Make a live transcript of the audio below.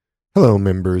Hello,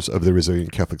 members of the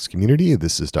Resilient Catholics community.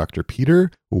 This is Dr. Peter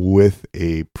with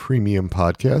a premium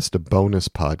podcast, a bonus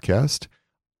podcast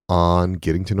on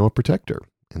getting to know a protector.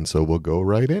 And so we'll go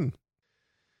right in.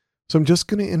 So I'm just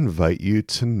going to invite you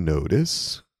to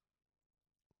notice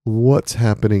what's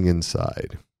happening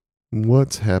inside.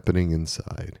 What's happening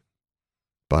inside?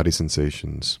 Body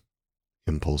sensations,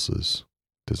 impulses,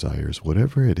 desires,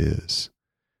 whatever it is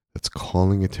that's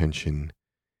calling attention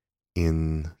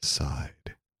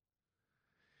inside.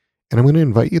 And I'm going to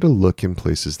invite you to look in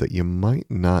places that you might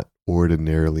not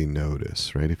ordinarily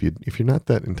notice, right? If you're not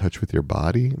that in touch with your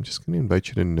body, I'm just going to invite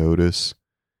you to notice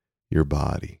your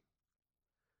body.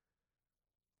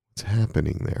 What's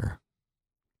happening there?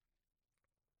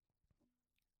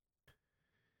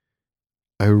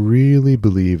 I really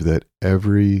believe that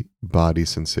every body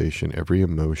sensation, every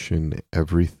emotion,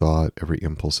 every thought, every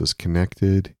impulse is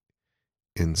connected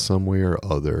in some way or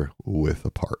other with a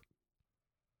part.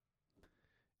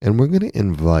 And we're going to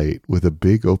invite, with a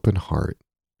big open heart,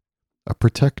 a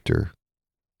protector,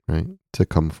 right, to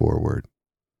come forward.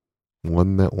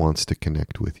 One that wants to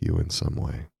connect with you in some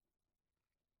way.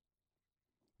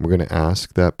 We're going to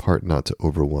ask that part not to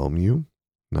overwhelm you,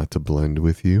 not to blend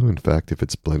with you. In fact, if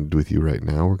it's blended with you right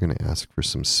now, we're going to ask for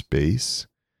some space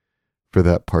for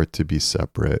that part to be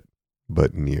separate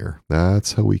but near.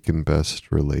 That's how we can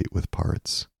best relate with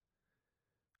parts,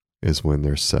 is when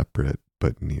they're separate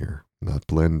but near. Not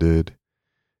blended,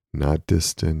 not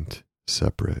distant,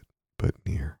 separate but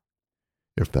near.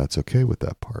 If that's okay with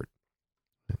that part.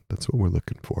 That's what we're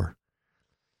looking for.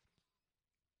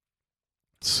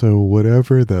 So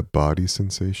whatever that body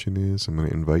sensation is, I'm going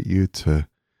to invite you to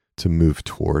move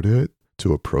toward it,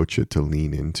 to approach it, to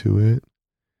lean into it,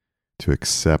 to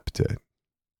accept it.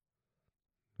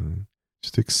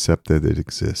 Just accept that it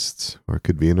exists. Or it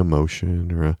could be an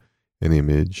emotion or an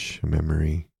image, a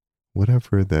memory,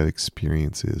 whatever that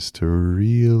experience is, to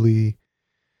really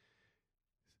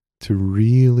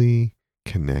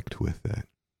connect with it.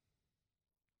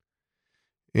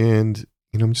 And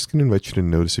I'm just going to invite you to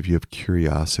notice if you have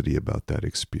curiosity about that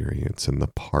experience and the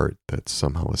part that's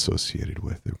somehow associated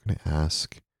with it. We're going to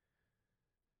ask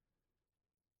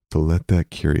to let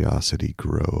that curiosity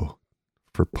grow,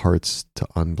 for parts to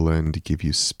unblend, to give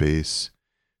you space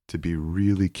to be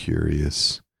really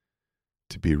curious,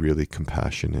 to be really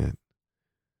compassionate,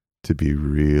 to be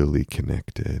really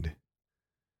connected,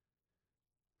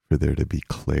 for there to be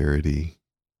clarity,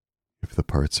 if the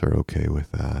parts are okay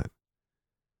with that.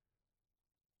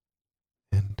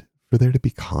 And for there to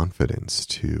be confidence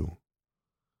too.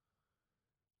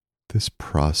 This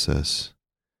process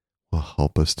will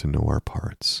help us to know our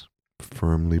parts.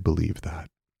 Firmly believe that.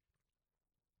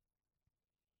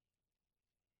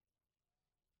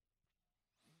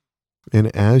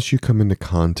 And as you come into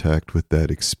contact with that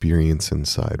experience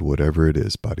inside, whatever it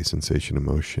is, body sensation,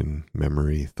 emotion,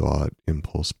 memory, thought,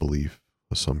 impulse, belief,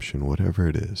 assumption, whatever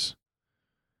it is,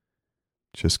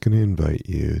 just going to invite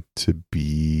you to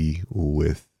be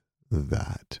with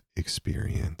that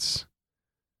experience.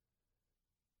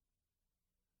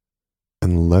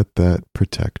 And let that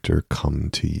protector come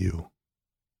to you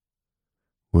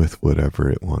with whatever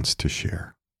it wants to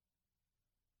share.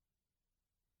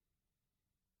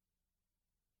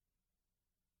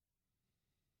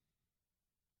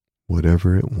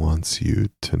 Whatever it wants you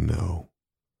to know.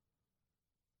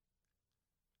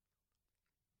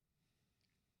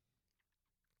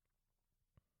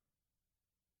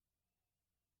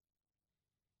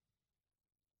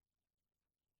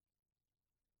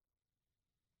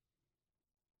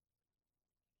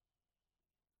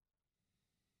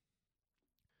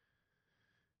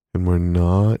 And we're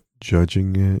not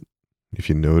judging it. If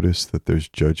you notice that there's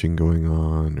judging going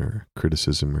on or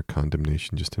criticism or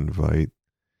condemnation, just invite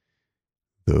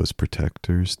those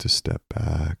protectors to step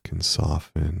back and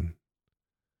soften,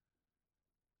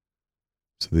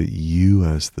 so that you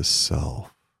as the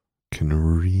self can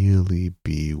really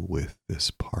be with this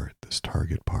part, this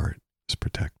target part, this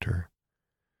protector.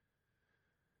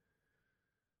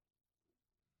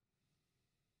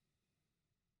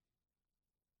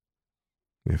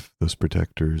 If those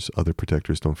protectors, other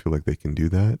protectors don't feel like they can do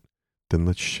that, then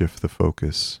let's shift the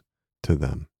focus to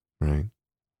them, right?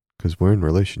 Because we're in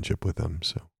relationship with them,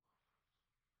 so.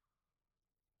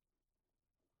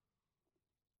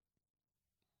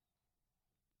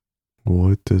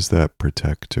 What does that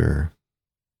protector,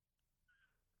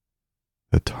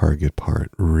 the target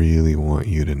part, really want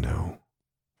you to know,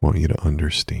 want you to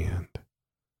understand?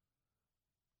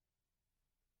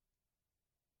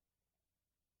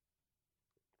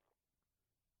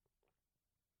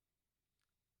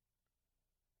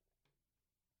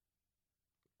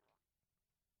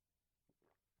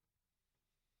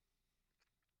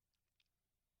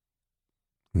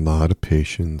 A lot of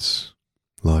patience,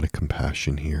 a lot of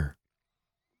compassion here.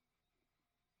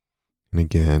 And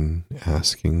again,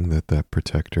 asking that that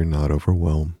protector not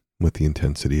overwhelm with the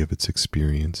intensity of its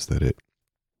experience, that it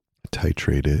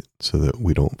titrate it so that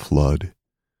we don't flood.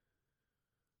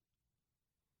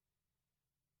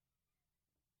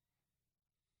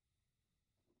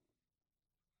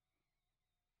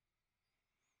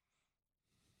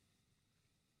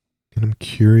 And I'm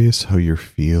curious how you're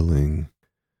feeling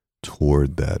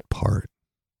toward that part.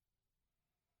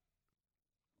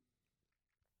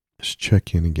 Just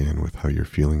check in again with how you're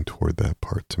feeling toward that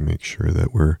part to make sure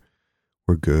that we're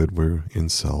good, we're in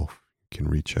self, can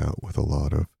reach out with a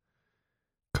lot of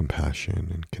compassion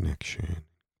and connection,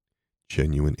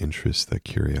 genuine interest, that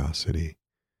curiosity.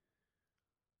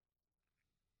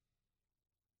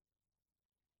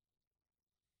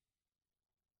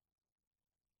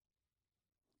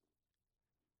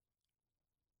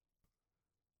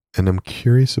 And I'm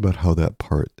curious about how that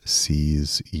part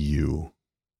sees you.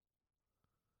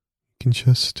 You can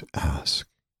just ask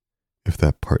if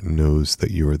that part knows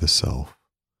that you are the self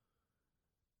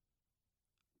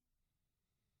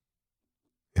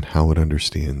and how it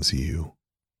understands you.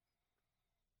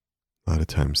 A lot of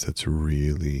times that's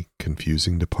really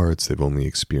confusing to parts. They've only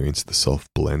experienced the self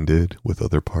blended with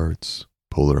other parts,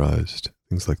 polarized,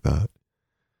 things like that.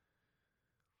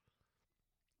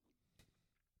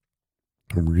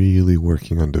 I'm really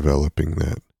working on developing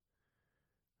that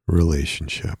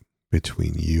relationship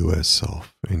between you as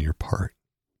self and your part.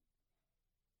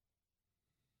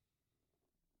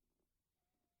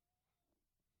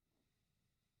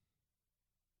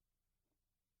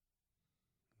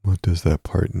 What does that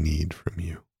part need from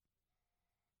you?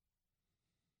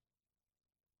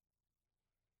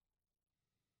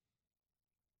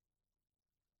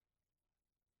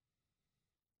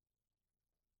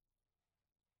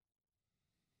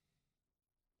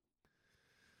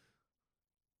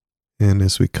 And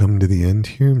as we come to the end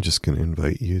here, I'm just going to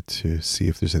invite you to see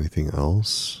if there's anything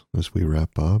else as we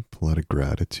wrap up. A lot of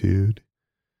gratitude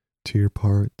to your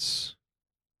parts,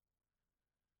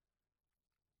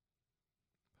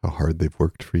 how hard they've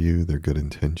worked for you, their good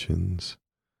intentions.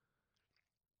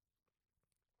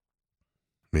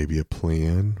 Maybe a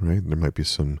plan, right? There might be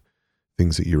some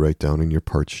things that you write down in your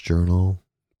parts journal,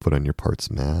 put on your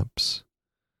parts maps.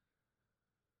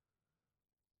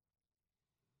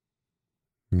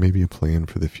 Maybe a plan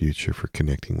for the future for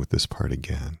connecting with this part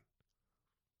again.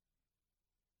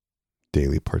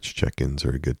 Daily parts check-ins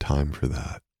are a good time for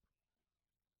that.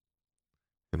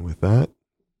 And with that,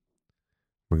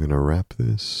 we're going to wrap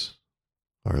this.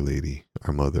 Our Lady,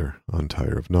 our Mother,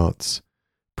 Untier of Knots,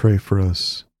 pray for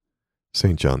us.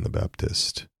 St. John the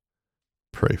Baptist,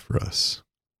 pray for us.